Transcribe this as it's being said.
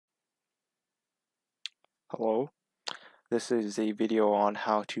Hello, this is a video on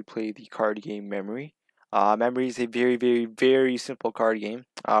how to play the card game Memory. Memory is a very simple card game,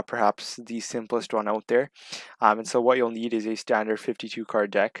 perhaps the simplest one out there. And so what you'll need is a standard 52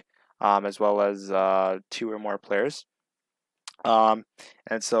 card deck, as well as two or more players. Um,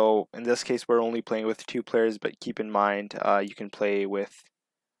 and so in this case, we're only playing with two players, but keep in mind you can play with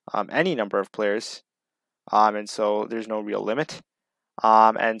any number of players, and so there's no real limit.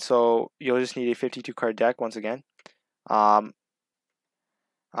 And so you'll just need a 52 card deck once again. Um,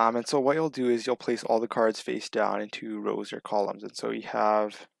 and so what you'll do is you'll place all the cards face down into rows or columns. And so you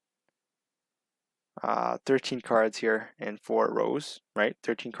have 13 cards here in 4 rows, right?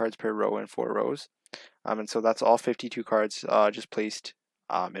 13 cards per row in 4 rows. And so that's all 52 cards just placed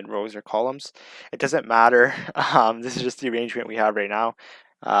in rows or columns. It doesn't matter. This is just the arrangement we have right now.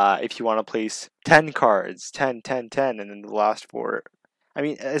 If you want to place 10 cards, 10, 10, 10, and then the last four. I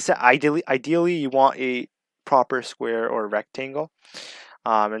mean, ideally you want a proper square or rectangle.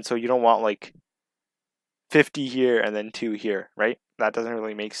 And so you don't want like 50 here and then 2 here, right? That doesn't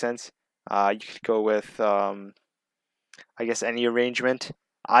really make sense. You could go with, I guess, any arrangement.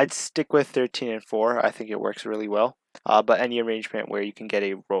 I'd stick with 13 and 4. I think it works really well. But any arrangement where you can get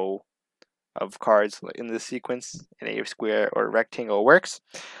a row of cards in the sequence in a square or rectangle works.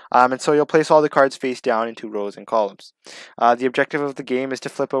 And so you'll place all the cards face down into rows and columns. The objective of the game is to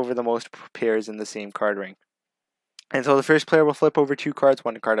flip over the most pairs in the same card ring. And so the first player will flip over 2 cards,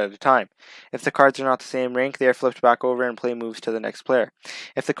 1 card at a time. If the cards are not the same rank, they are flipped back over and play moves to the next player.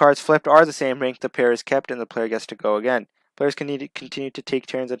 If the cards flipped are the same rank, the pair is kept and the player gets to go again. Players can continue to take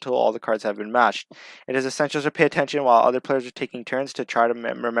turns until all the cards have been matched. It is essential to pay attention while other players are taking turns to try to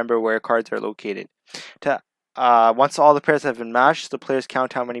remember where cards are located. Once all the pairs have been matched, the players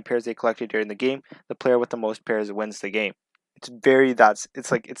count how many pairs they collected during the game. The player with the most pairs wins the game. It's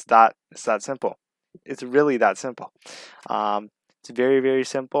that simple. It's really that simple. It's very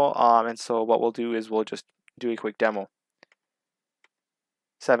simple. And so what we'll do is we'll just do a quick demo.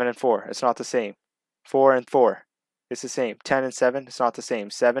 7 and 4, it's not the same. 4 and 4, it's the same. 10 and 7, it's not the same.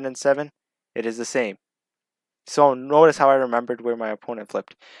 7 and 7, it is the same. So notice how I remembered where my opponent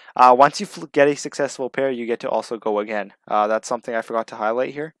flipped. Once you get a successful pair, you get to also go again. That's something I forgot to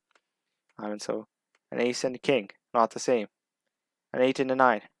highlight here. And so an ace and a king, not the same. An 8 and a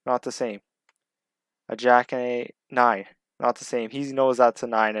 9, not the same. A jack and a 9, not the same. He knows that's a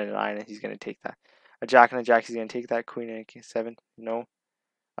 9 and a 9, and he's going to take that. A jack and a jack, he's going to take that. Queen and a king, 7, no.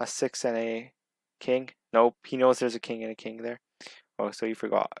 A 6 and a king, nope. He knows there's a king and a king there. Oh, so you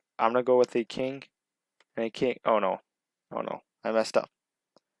forgot. I'm going to go with a king and a king. Oh no, I messed up.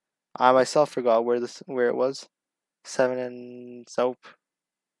 I myself forgot where it was. 7 and nope.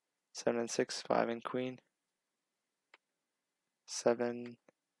 7 and 6, 5 and queen. 7,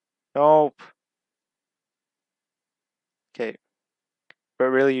 nope. Okay, but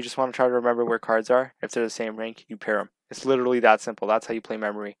really, you just want to try to remember where cards are. If they're the same rank, you pair them. It's literally that simple. That's how you play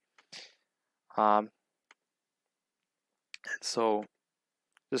Memory. And so,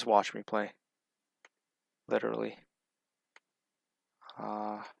 just watch me play. Literally.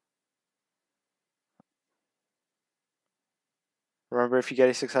 Remember, if you get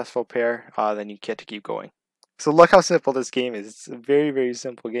a successful pair, then you get to keep going. So look how simple this game is. It's a very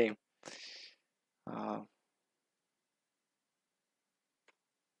simple game.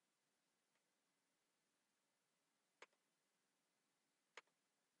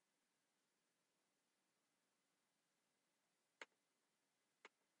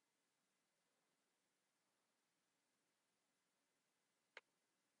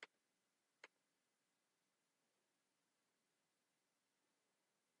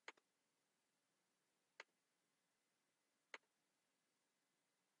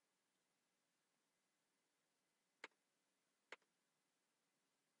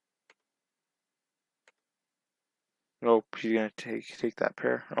 Nope, he's gonna take that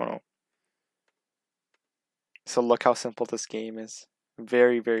pair. Oh no. So look how simple this game is.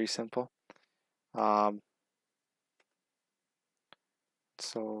 Very simple.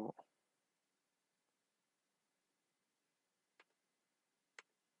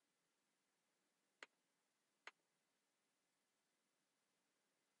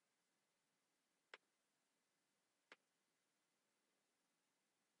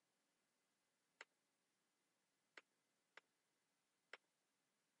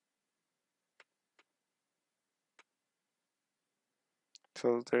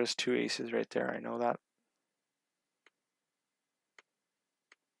 So there's 2 aces right there. I know that.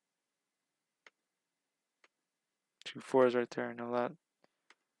 2 4s right there. I know that.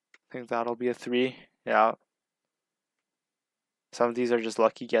 I think that'll be a 3. Yeah. Some of these are just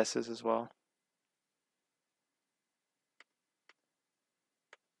lucky guesses as well.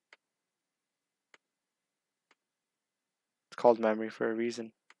 It's called memory for a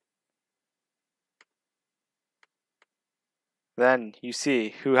reason. Then you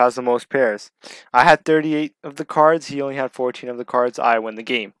see who has the most pairs. I had 38 of the cards, he only had 14 of the cards. I win the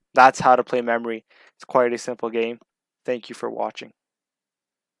game. That's how to play memory. It's quite a simple game. Thank you for watching.